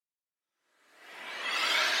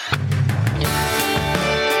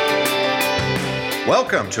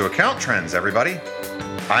Welcome to AccounTrends, everybody.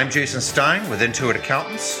 I'm Jason Stein with Intuit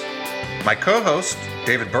Accountants. My co-host,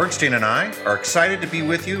 David Bergstein, and I are excited to be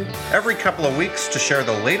with you every couple of weeks to share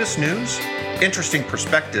the latest news, interesting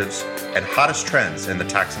perspectives, and hottest trends in the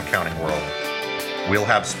tax and accounting world. We'll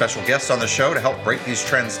have special guests on the show to help break these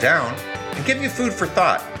trends down and give you food for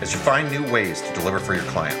thought as you find new ways to deliver for your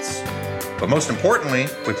clients. But most importantly,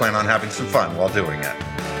 we plan on having some fun while doing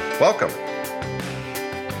it. Welcome.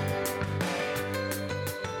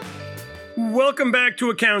 Welcome back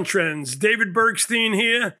to AccounTrends. David Bergstein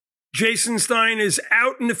here. Jason Stein is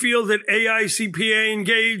out in the field at AICPA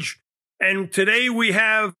Engage. And today we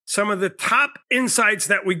have some of the top insights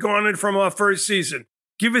that we garnered from our first season.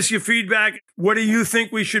 Give us your feedback. What do you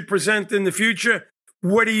think we should present in the future?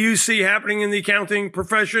 What do you see happening in the accounting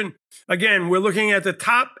profession? Again, we're looking at the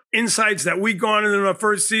top insights that we garnered in our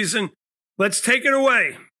first season. Let's take it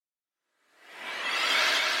away.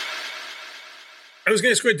 I was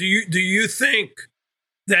going to ask, do you think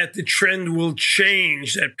that the trend will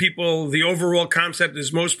change, that the overall concept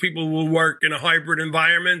is most people will work in a hybrid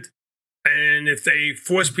environment, and if they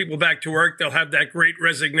force people back to work, they'll have that great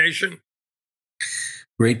resignation?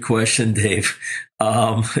 Great question, Dave.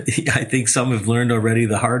 I think some have learned already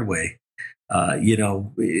the hard way.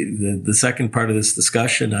 The second part of this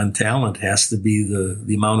discussion on talent has to be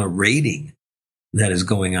the amount of rating that is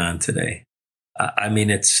going on today. I mean,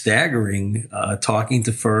 it's staggering talking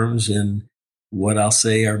to firms in what I'll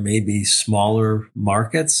say are maybe smaller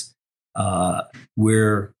markets,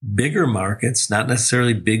 where bigger markets, not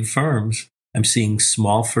necessarily big firms. I'm seeing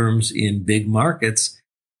small firms in big markets.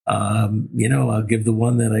 I'll give the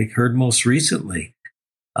one that I heard most recently.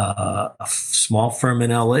 A small firm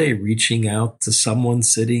in LA reaching out to someone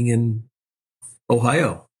sitting in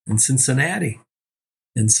Ohio, in Cincinnati,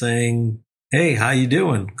 and saying, "Hey, how you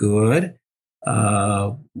doing? Good.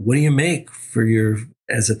 What do you make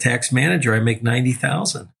as a tax manager? I make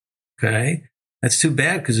 $90,000. Okay. That's too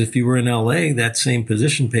bad, because if you were in LA, that same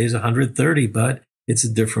position pays $130, but it's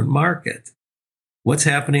a different market. What's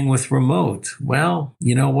happening with remote? Well,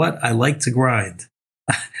 you know what? I like to grind.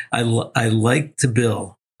 I like to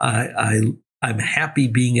bill. I'm happy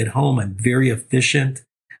being at home. I'm very efficient.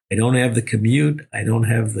 I don't have the commute. I don't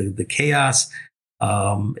have the chaos.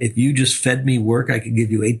 If you just fed me work, I could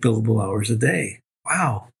give you 8 billable hours a day."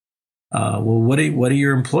 Wow. Well, what are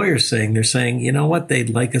your employers saying? They're saying, you know what?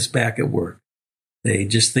 They'd like us back at work. They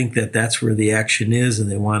just think that that's where the action is,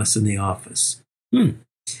 and they want us in the office.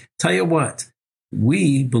 Tell you what,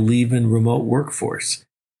 we believe in remote workforce.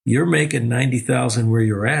 You're making $90,000 where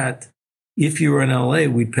you're at. If you were in LA,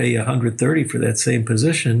 we'd pay you $130 for that same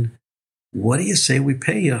position. What do you say we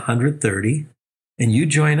pay you $130 and you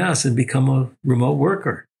join us and become a remote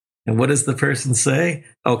worker? And what does the person say?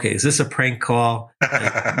 Okay, is this a prank call?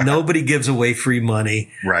 Like, nobody gives away free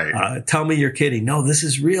money. Right. Tell me you're kidding. No, this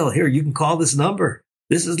is real. Here, you can call this number.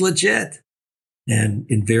 This is legit. And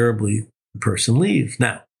invariably, the person leaves.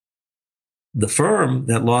 Now, the firm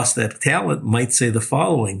that lost that talent might say the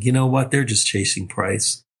following: you know what? They're just chasing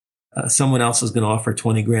price. Someone else is going to offer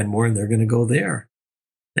 20 grand more, and they're going to go there.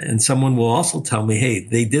 And someone will also tell me, hey,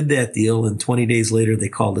 they did that deal, and 20 days later, they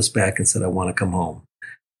called us back and said, I want to come home.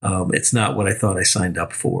 It's not what I thought I signed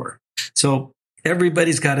up for. So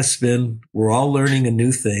everybody's got to spin. We're all learning a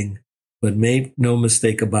new thing, but make no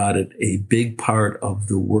mistake about it, a big part of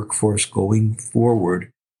the workforce going forward,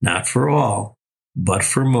 not for all, but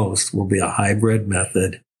for most, will be a hybrid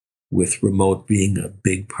method, with remote being a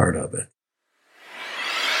big part of it.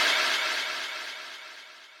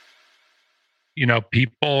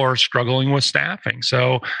 People are struggling with staffing.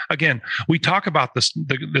 So again, we talk about this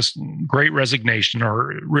great resignation,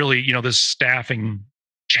 or really, this staffing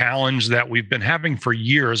challenge that we've been having for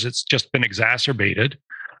years. It's just been exacerbated.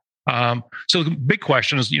 So the big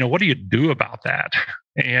question is, what do you do about that?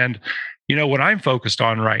 And, what I'm focused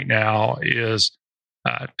on right now is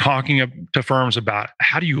talking to firms about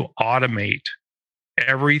how do you automate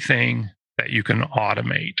everything that you can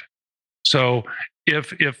automate. So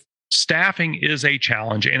if staffing is a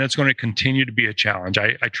challenge, and it's going to continue to be a challenge,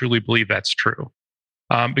 I truly believe that's true.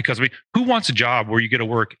 Because who wants a job where you get to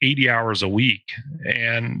work 80 hours a week,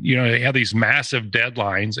 and they have these massive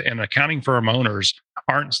deadlines, and accounting firm owners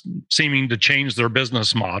aren't seeming to change their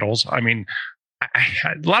business models? I mean,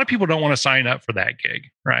 a lot of people don't want to sign up for that gig,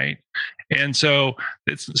 right? And so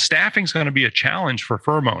staffing is going to be a challenge for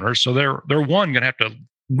firm owners. So they're going to have to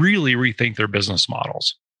really rethink their business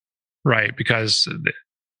models, right? Because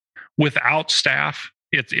without staff,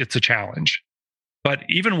 it's a challenge. But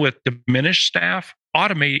even with diminished staff,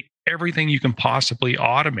 automate everything you can possibly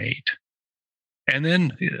automate. And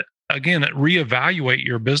then again, reevaluate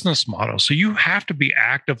your business model. So you have to be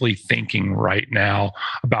actively thinking right now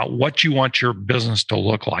about what you want your business to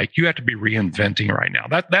look like. You have to be reinventing right now.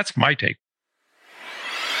 That's my take.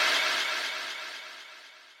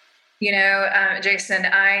 Jason,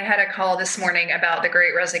 I had a call this morning about the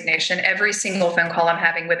Great Resignation. Every single phone call I'm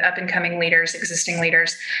having with up-and-coming leaders, existing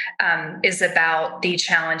leaders, is about the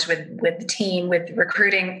challenge with the team, with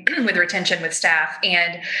recruiting, with retention, with staff.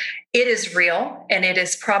 And it is real, and it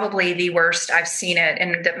is probably the worst I've seen it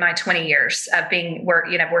in my 20 years of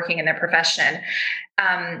working in the profession.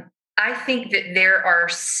 I think that there are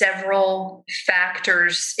several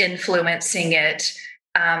factors influencing it.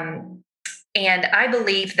 And I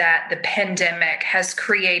believe that the pandemic has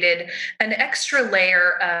created an extra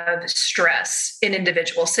layer of stress in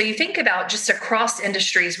individuals. So you think about just across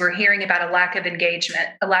industries, we're hearing about a lack of engagement,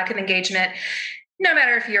 no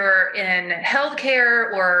matter if you're in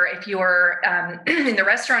healthcare or if you're in the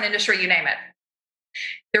restaurant industry, you name it.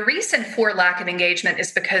 The reason for lack of engagement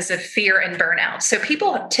is because of fear and burnout. So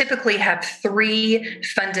people typically have three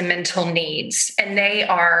fundamental needs, and they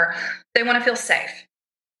want to feel safe.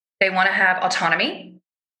 They want to have autonomy,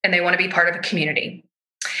 and they want to be part of a community.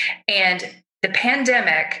 And the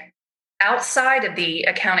pandemic, outside of the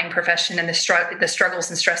accounting profession and the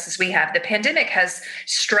struggles and stresses we have, the pandemic has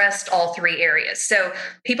stressed all three areas. So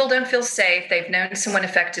people don't feel safe. They've known someone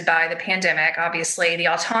affected by the pandemic. Obviously, the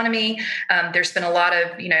autonomy, there's been a lot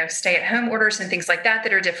of stay-at-home orders and things like that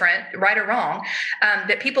are different, right or wrong,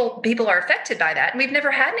 that people are affected by that. And we've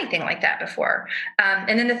never had anything like that before.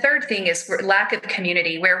 And then the third thing is lack of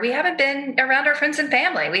community, where we haven't been around our friends and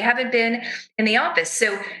family. We haven't been in the office.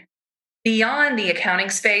 So beyond the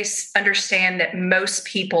accounting space, understand that most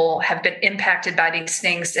people have been impacted by these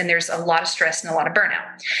things, and there's a lot of stress and a lot of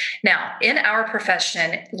burnout. Now, in our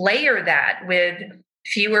profession, layer that with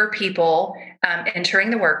fewer people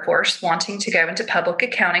entering the workforce, wanting to go into public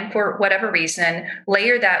accounting for whatever reason,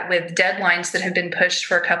 layer that with deadlines that have been pushed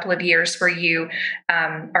for a couple of years where you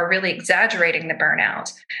are really exaggerating the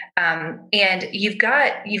burnout. And you've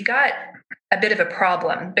got a bit of a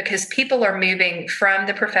problem, because people are moving from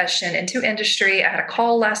the profession into industry. I had a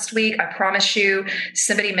call last week. I promise you,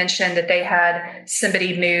 somebody mentioned that they had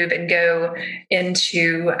somebody move and go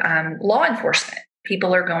into law enforcement.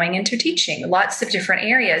 People are going into teaching, lots of different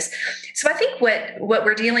areas. So I think what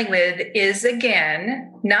we're dealing with is,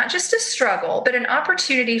 again, not just a struggle, but an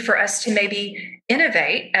opportunity for us to maybe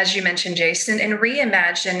innovate, as you mentioned, Jason, and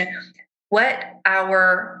reimagine what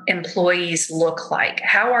our employees look like,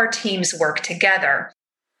 how our teams work together.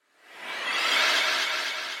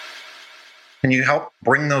 Can you help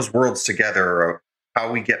bring those worlds together of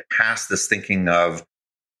how we get past this thinking of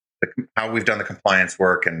how we've done the compliance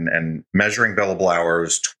work and measuring billable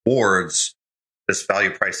hours towards this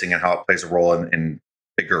value pricing and how it plays a role in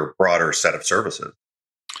bigger, broader set of services?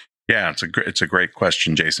 Yeah, it's a great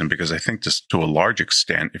question, Jason, because I think just to a large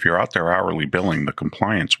extent, if you're out there hourly billing the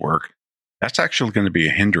compliance work, that's actually going to be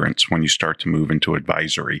a hindrance when you start to move into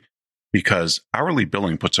advisory, because hourly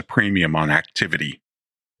billing puts a premium on activity.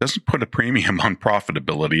 It doesn't put a premium on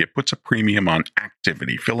profitability. It puts a premium on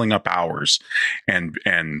activity, filling up hours. And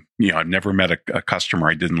I've never met a customer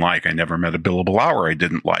I didn't like. I never met a billable hour I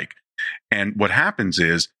didn't like. And what happens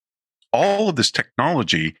is all of this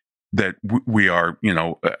technology that we are,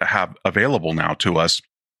 have available now to us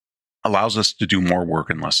allows us to do more work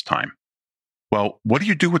in less time. Well, what do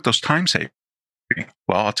you do with those time savings?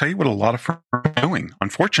 Well, I'll tell you what a lot of firms are doing.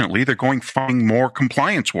 Unfortunately, they're going finding more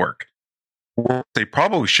compliance work they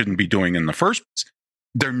probably shouldn't be doing in the first place.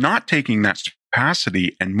 They're not taking that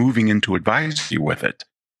capacity and moving into advisory with it.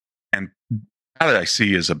 And that I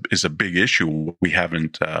see is a big issue. We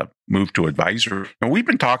haven't moved to advisory. And we've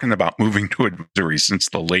been talking about moving to advisory since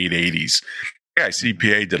the late 80s.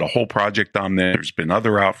 CPA did a whole project on this. There's been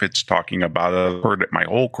other outfits talking about it. I've heard it my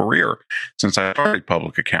whole career since I started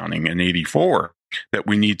public accounting in 84 that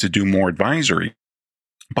we need to do more advisory.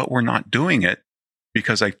 But we're not doing it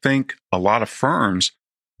because I think a lot of firms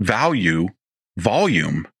value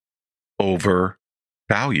volume over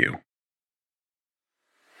value.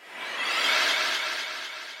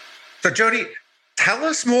 So, Jody, tell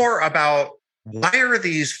us more about why are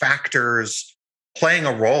these factors playing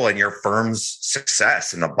a role in your firm's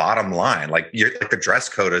success and the bottom line? Like the dress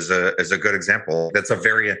code is a good example. That's a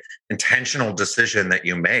very intentional decision that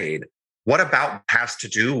you made. What about has to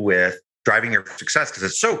do with driving your success? Because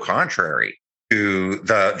it's so contrary to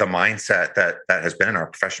the mindset that has been in our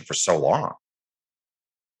profession for so long.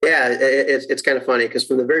 Yeah, it's kind of funny because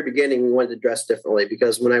from the very beginning, we wanted to dress differently,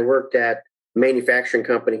 because when I worked at manufacturing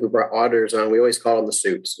company who brought auditors on, we always called them the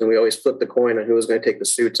suits, and we always flipped the coin on who was going to take the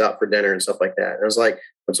suits out for dinner and stuff like that. And I was like,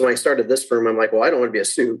 so when I started this firm, I'm like, well, I don't want to be a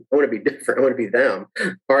suit. I want to be different. I want to be them,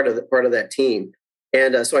 part of that team.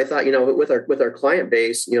 And so I thought, with our client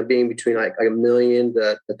base, being between like $1 million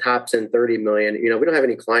to the top 10, 30 million, we don't have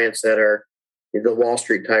any clients that are the Wall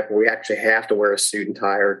Street type where we actually have to wear a suit and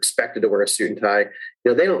tie or expected to wear a suit and tie.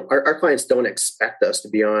 They don't. Our clients don't expect us to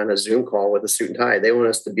be on a Zoom call with a suit and tie. They want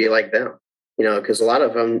us to be like them. Because a lot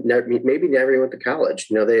of them never even went to college.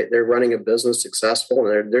 They're running a business successful,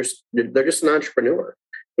 and they're just an entrepreneur.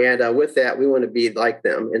 And with that, we want to be like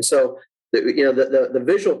them. And so, the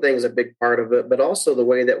visual thing is a big part of it, but also the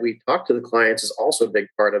way that we talk to the clients is also a big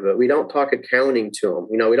part of it. We don't talk accounting to them.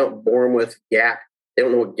 We don't bore them with GAAP. They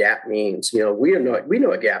don't know what GAAP means. We know what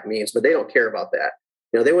GAAP means, but they don't care about that.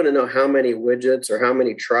 They want to know how many widgets or how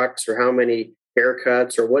many trucks or how many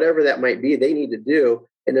haircuts or whatever that might be they need to do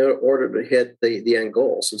in order to hit the end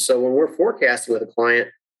goals. And so when we're forecasting with a client,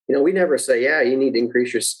 we never say, yeah, you need to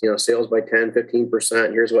increase your sales by 10,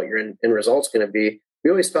 15%. Here's what your end result's going to be. We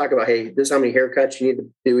always talk about, hey, this is how many haircuts you need to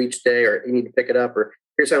do each day, or you need to pick it up, or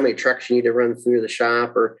here's how many trucks you need to run through the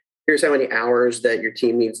shop, or here's how many hours that your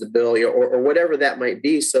team needs to bill, or whatever that might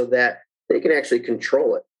be, so that they can actually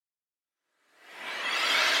control it.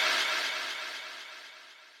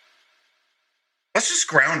 Let's just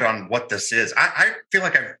ground on what this is. I feel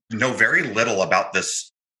like I know very little about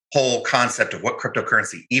this whole concept of what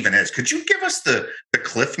cryptocurrency even is. Could you give us the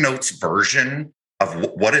Cliff Notes version of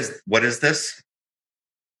what is this?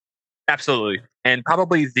 Absolutely. And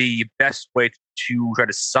probably the best way to try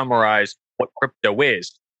to summarize what crypto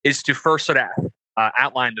is to first sort of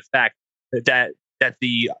outline the fact that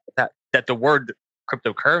the word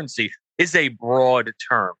cryptocurrency is a broad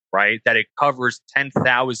term, right? That it covers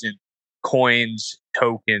 10,000 coins,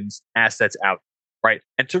 tokens, assets out, right?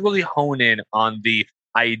 And to really hone in on the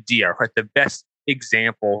idea, right? The best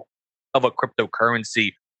example of a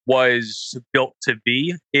cryptocurrency was built to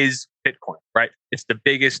be is Bitcoin, right? It's the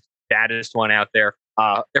biggest, baddest one out there.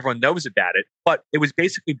 Everyone knows about it, but it was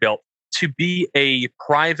basically built to be a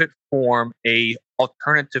private form, a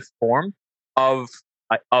alternative form of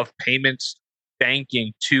payments,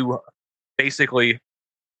 banking, to basically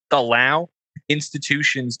allow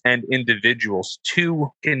institutions and individuals to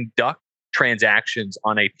conduct transactions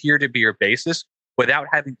on a peer-to-peer basis without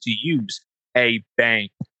having to use a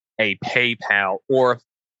bank, a PayPal, or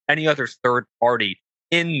any other third party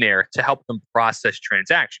in there to help them process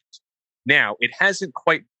transactions. Now, it hasn't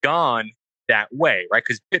quite gone that way, right?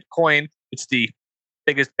 Because Bitcoin, it's the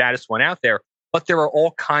biggest, baddest one out there, but there are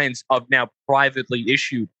all kinds of now privately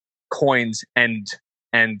issued coins and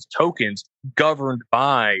tokens governed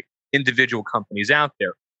by individual companies out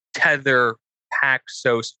there. Tether,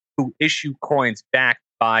 Paxos, who issue coins backed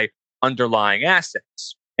by underlying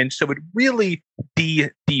assets. And so it really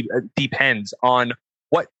depends on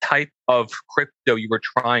what type of crypto you were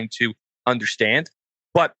trying to understand.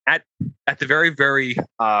 But at the very, very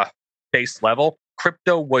base level,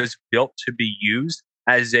 crypto was built to be used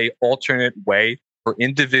as an alternate way for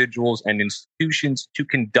individuals and institutions to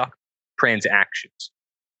conduct transactions.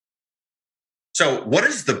 So what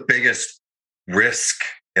is the biggest risk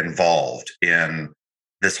involved in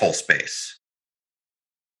this whole space?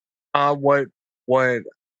 What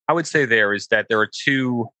I would say there is that there are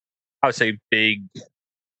two, I would say, big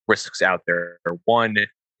risks out there. One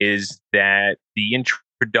is that the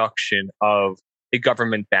introduction of a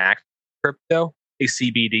government-backed crypto, a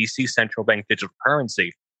CBDC, central bank digital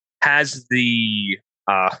currency, has the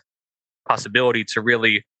possibility to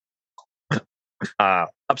really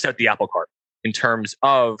upset the apple cart in terms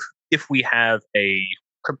of if we have a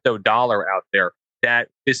crypto dollar out there that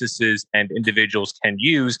businesses and individuals can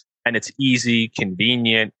use, and it's easy,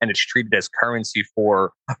 convenient, and it's treated as currency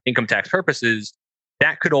for income tax purposes,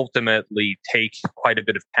 that could ultimately take quite a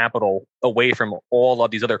bit of capital away from all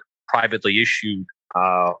of these other privately issued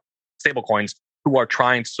stablecoins who are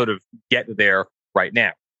trying to sort of get there right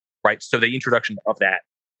now, right? So the introduction of that.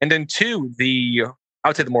 And then two, I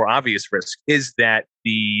would say the more obvious risk is that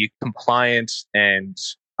the compliance and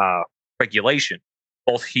regulation,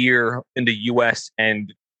 both here in the US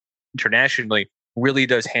and internationally, really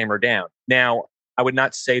does hammer down. Now, I would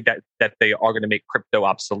not say that they are going to make crypto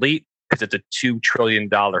obsolete because it's a $2 trillion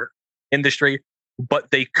industry,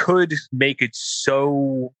 but they could make it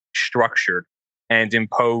so structured and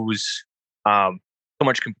impose so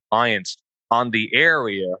much compliance on the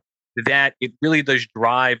area that it really does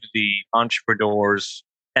drive the entrepreneurs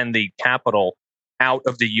and the capital out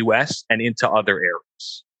of the US and into other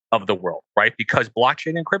areas of the world, right? Because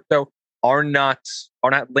blockchain and crypto are not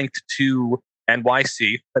linked to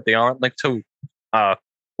NYC, that they aren't linked to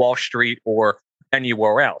Wall Street or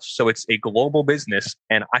anywhere else. So it's a global business.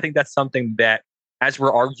 And I think that's something that, as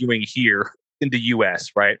we're arguing here in the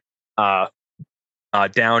US, right,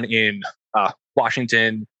 down in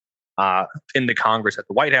Washington, in the Congress, at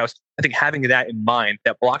the White House, I think having that in mind,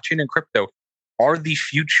 that blockchain and crypto are the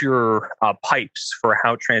future pipes for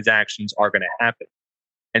how transactions are going to happen.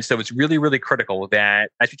 And so it's really, really critical that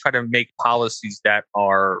as we try to make policies that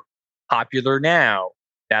are popular now,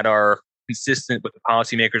 that are consistent with the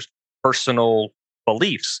policymakers' personal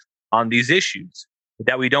beliefs on these issues,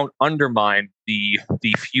 that we don't undermine the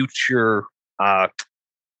future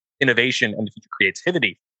innovation and the future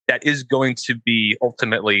creativity that is going to be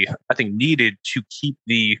ultimately, I think, needed to keep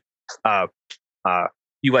the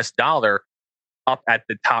US dollar up at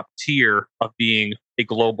the top tier of being a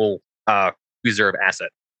global reserve asset.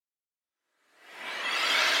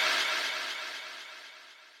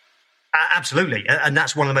 Absolutely, and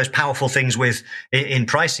that's one of the most powerful things in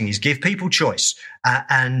pricing is give people choice.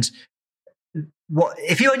 And what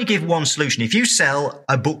if you only give one solution? If you sell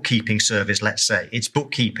a bookkeeping service, let's say it's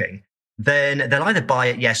bookkeeping, then they'll either buy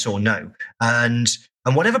it yes or no, and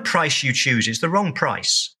whatever price you choose, it's the wrong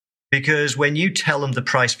price. Because when you tell them the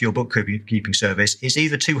price for your bookkeeping service, it's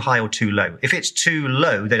either too high or too low. If it's too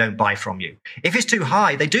low, they don't buy from you. If it's too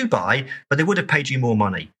high, they do buy, but they would have paid you more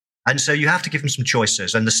money. And so you have to give them some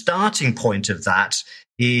choices. And the starting point of that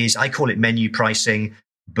is, I call it menu pricing,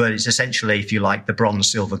 but it's essentially, if you like, the bronze,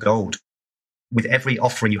 silver, gold. With every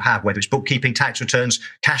offering you have, whether it's bookkeeping, tax returns,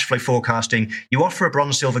 cash flow forecasting, you offer a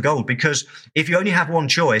bronze, silver, gold, because if you only have one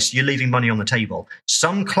choice, you're leaving money on the table.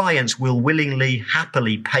 Some clients will willingly,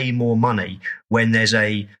 happily pay more money when there's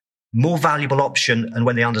a more valuable option and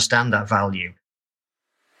when they understand that value.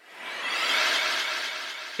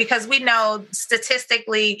 Because we know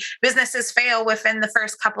statistically businesses fail within the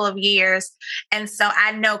first couple of years. And so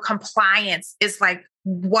I know compliance is like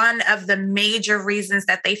one of the major reasons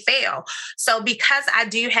that they fail. So because I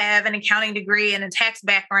do have an accounting degree and a tax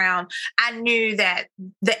background, I knew that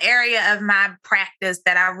the area of my practice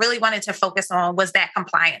that I really wanted to focus on was that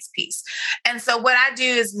compliance piece. And so what I do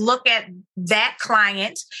is look at that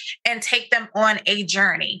client and take them on a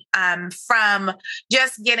journey from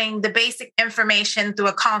just getting the basic information through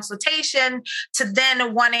a consultation to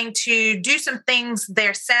then wanting to do some things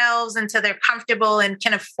themselves until they're comfortable and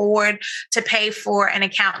can afford to pay for an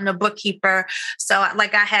accountant, a bookkeeper. So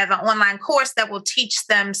like I have an online course that will teach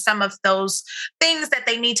them some of those things that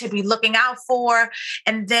they need to be looking out for.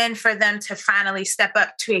 And then for them to finally step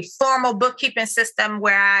up to a formal bookkeeping system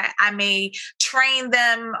where I may train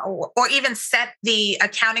them or even set the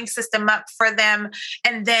accounting system up for them.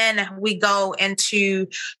 And then we go into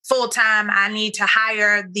full-time. I need to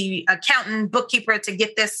hire the accountant, bookkeeper to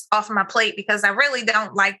get this off my plate because I really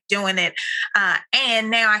don't like doing it. And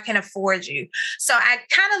now I can afford you. So I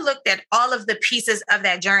kind of looked at all of the pieces of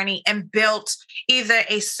that journey and built either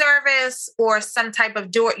a service or some type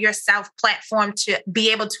of do-it-yourself platform to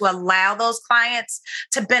be able to allow those clients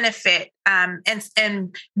to benefit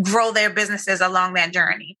and grow their businesses along that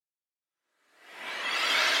journey.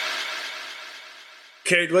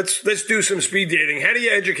 Okay, let's do some speed dating. How do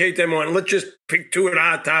you educate them on, let's just pick two of the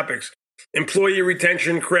hot topics, employee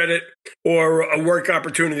retention credit or a work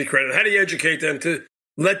opportunity credit? How do you educate them to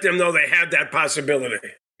let them know they have that possibility?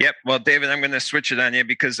 Yep. Well, David, I'm going to switch it on you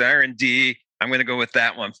because R&D, I'm going to go with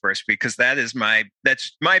that one first because that's my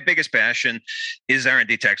biggest passion is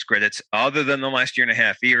R&D tax credits. Other than the last year and a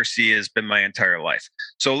half, ERC has been my entire life.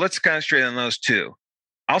 So let's concentrate on those two.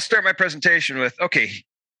 I'll start my presentation with, okay,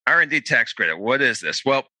 R&D tax credit. What is this?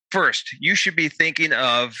 Well, first, you should be thinking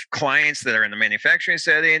of clients that are in the manufacturing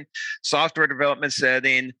setting, software development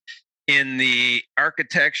setting, in the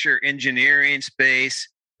architecture, engineering space.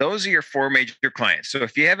 Those are your four major clients. So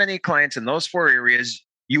if you have any clients in those four areas,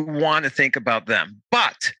 you want to think about them.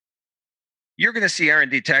 But you're going to see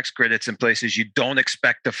R&D tax credits in places you don't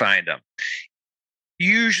expect to find them,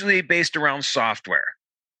 usually based around software.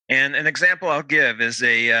 And an example I'll give is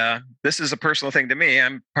this is a personal thing to me.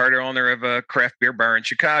 I'm part owner of a craft beer bar in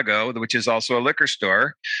Chicago, which is also a liquor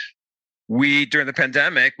store. During the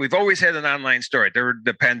pandemic, we've always had an online store. During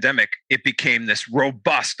the pandemic, it became this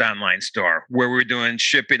robust online store where we were doing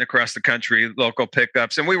shipping across the country, local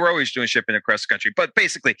pickups, and we were always doing shipping across the country, but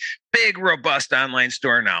basically big, robust online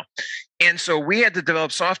store now. And so we had to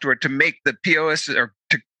develop software to make the POS or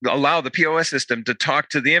to allow the POS system to talk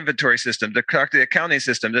to the inventory system, to talk to the accounting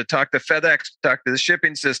system, to talk to FedEx, to talk to the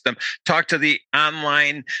shipping system, talk to the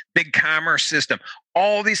online big commerce system.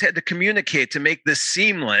 All these had to communicate to make this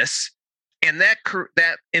seamless. And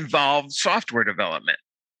that involved software development.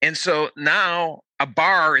 And so now a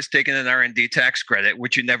bar is taking an R&D tax credit,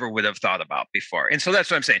 which you never would have thought about before. And so that's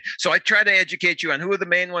what I'm saying. So I try to educate you on who the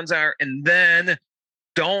main ones are, and then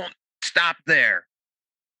don't stop there.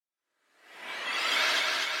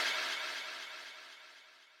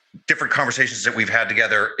 Different conversations that we've had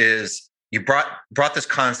together is you brought this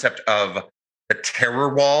concept of the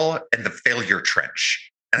terror wall and the failure trench.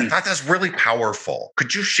 And I thought that's really powerful.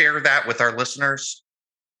 Could you share that with our listeners?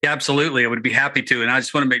 Yeah, absolutely. I would be happy to. And I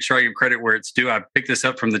just want to make sure I give credit where it's due. I picked this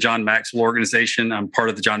up from the John Maxwell organization. I'm part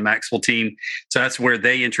of the John Maxwell team. So that's where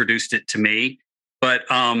they introduced it to me. But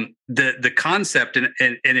the concept and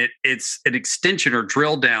it's an extension or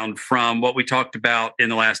drill down from what we talked about in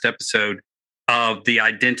the last episode of the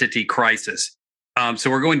identity crisis. So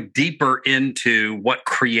we're going deeper into what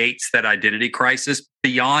creates that identity crisis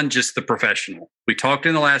beyond just the professional. We talked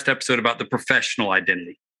in the last episode about the professional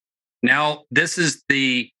identity. Now, this is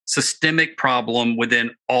the systemic problem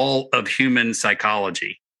within all of human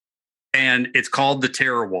psychology. And it's called the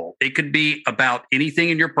terror wall. It could be about anything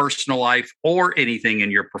in your personal life or anything in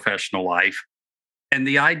your professional life. And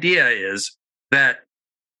the idea is that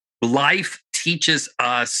life teaches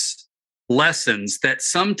us lessons that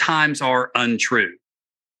sometimes are untrue.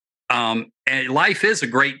 And life is a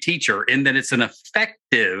great teacher in that it's an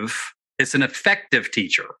effective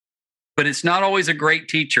teacher, but it's not always a great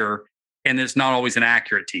teacher, and it's not always an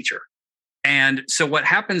accurate teacher. And so what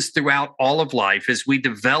happens throughout all of life is we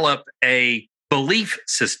develop a belief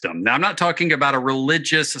system. Now, I'm not talking about a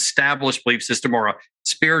religious established belief system or a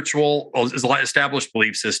spiritual established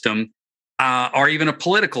belief system, or even a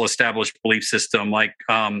political established belief system, like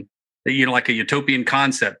like a utopian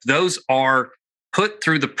concept. Those are put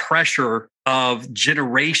through the pressure of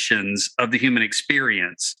generations of the human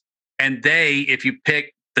experience. And they, if you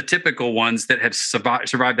pick the typical ones that have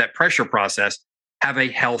survived that pressure process, have a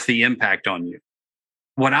healthy impact on you.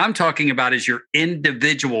 What I'm talking about is your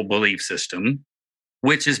individual belief system,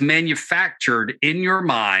 which is manufactured in your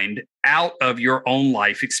mind out of your own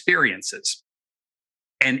life experiences.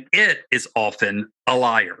 And it is often a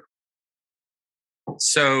liar.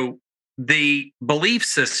 So the belief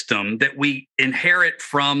system that we inherit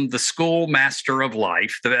from the school master of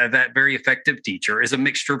life, that very effective teacher, is a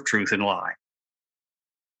mixture of truth and lie.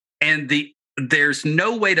 And there's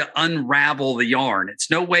no way to unravel the yarn.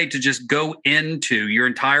 It's no way to just go into your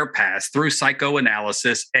entire past through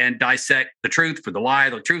psychoanalysis and dissect the truth for the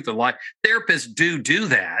lie, the truth for the lie. Therapists do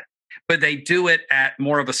that, but they do it at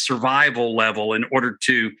more of a survival level in order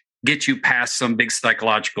to get you past some big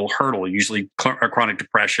psychological hurdle, usually chronic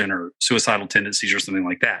depression or suicidal tendencies or something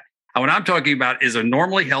like that. And what I'm talking about is a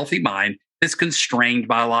normally healthy mind that's constrained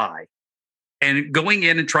by lie. And going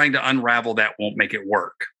in and trying to unravel that won't make it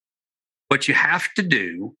work. What you have to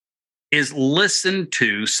do is listen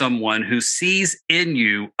to someone who sees in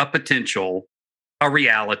you a potential, a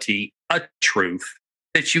reality, a truth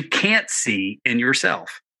that you can't see in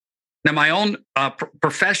yourself. Now, my own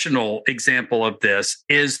professional example of this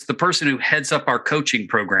is the person who heads up our coaching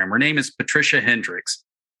program. Her name is Patricia Hendricks.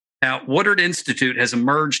 Now, Woodard Institute has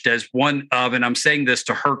emerged as one of, and I'm saying this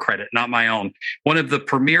to her credit, not my own, one of the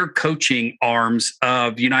premier coaching arms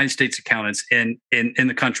of United States accountants in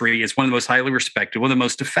the country. It's one of the most highly respected, one of the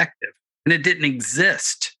most effective. And it didn't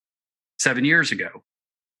exist 7 years ago.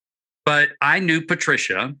 But I knew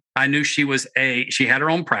Patricia. I knew she had her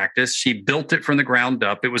own practice. She built it from the ground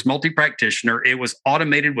up. It was multi-practitioner. It was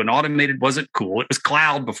automated when automated wasn't cool. It was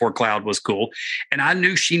cloud before cloud was cool. And I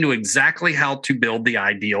knew she knew exactly how to build the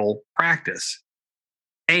ideal practice.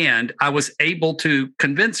 And I was able to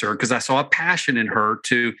convince her because I saw a passion in her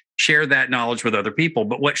to share that knowledge with other people.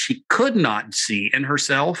 But what she could not see in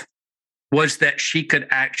herself was that she could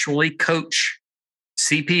actually coach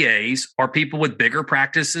CPAs or people with bigger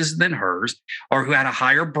practices than hers or who had a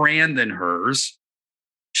higher brand than hers.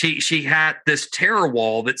 She had this terror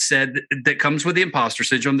wall that said that comes with the imposter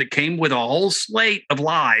syndrome, that came with a whole slate of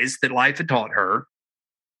lies that life had taught her,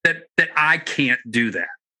 that I can't do that.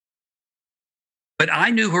 But I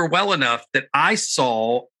knew her well enough that I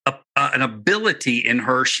saw an ability in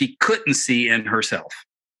her she couldn't see in herself.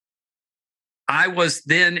 I was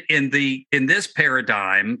then in this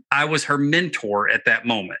paradigm, I was her mentor at that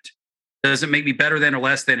moment. Doesn't make me better than or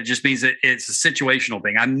less than. It just means that it's a situational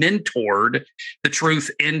thing. I mentored the truth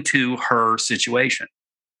into her situation.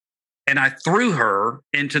 And I threw her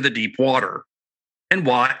into the deep water and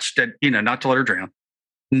watched, not to let her drown,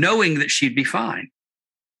 knowing that she'd be fine.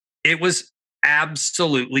 It was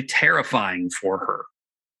absolutely terrifying for her.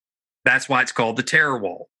 That's why it's called the terror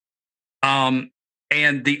wall.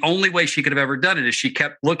 And the only way she could have ever done it is she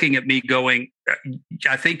kept looking at me going,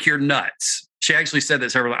 I think you're nuts. She actually said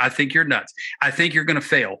that several times. I think you're nuts. I think you're going to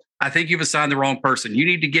fail. I think you've assigned the wrong person. You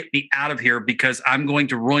need to get me out of here because I'm going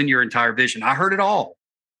to ruin your entire vision. I heard it all.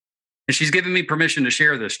 And she's given me permission to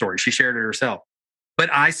share this story. She shared it herself. But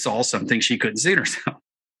I saw something she couldn't see in herself.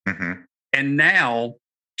 Mm-hmm. And now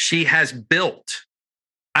she has built.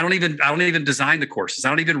 I don't even design the courses. I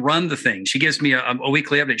don't even run the thing. She gives me a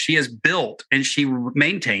weekly update. She has built and she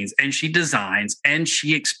maintains and she designs and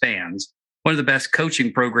she expands one of the best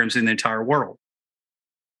coaching programs in the entire world.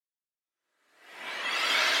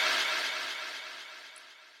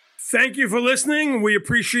 Thank you for listening. We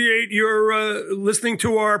appreciate your listening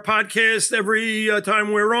to our podcast every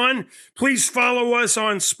time we're on. Please follow us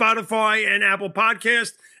on Spotify and Apple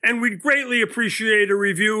Podcasts. And we'd greatly appreciate a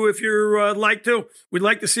review if you'd like to. We'd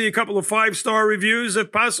like to see a couple of 5-star reviews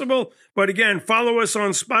if possible. But again, follow us on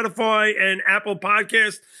Spotify and Apple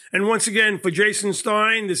Podcasts. And once again, for Jason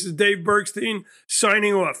Stein, this is Dave Bergstein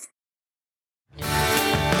signing off.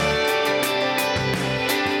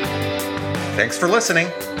 Thanks for listening.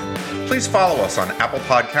 Please follow us on Apple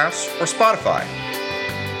Podcasts or Spotify.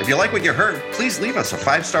 If you like what you heard, please leave us a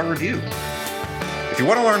 5-star review. If you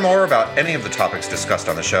want to learn more about any of the topics discussed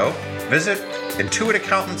on the show, visit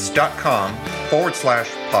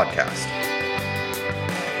intuitaccountants.com/podcast.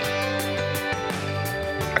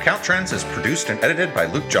 AccounTrends is produced and edited by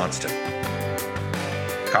Luke Johnston.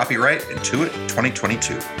 Copyright Intuit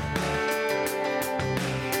 2022.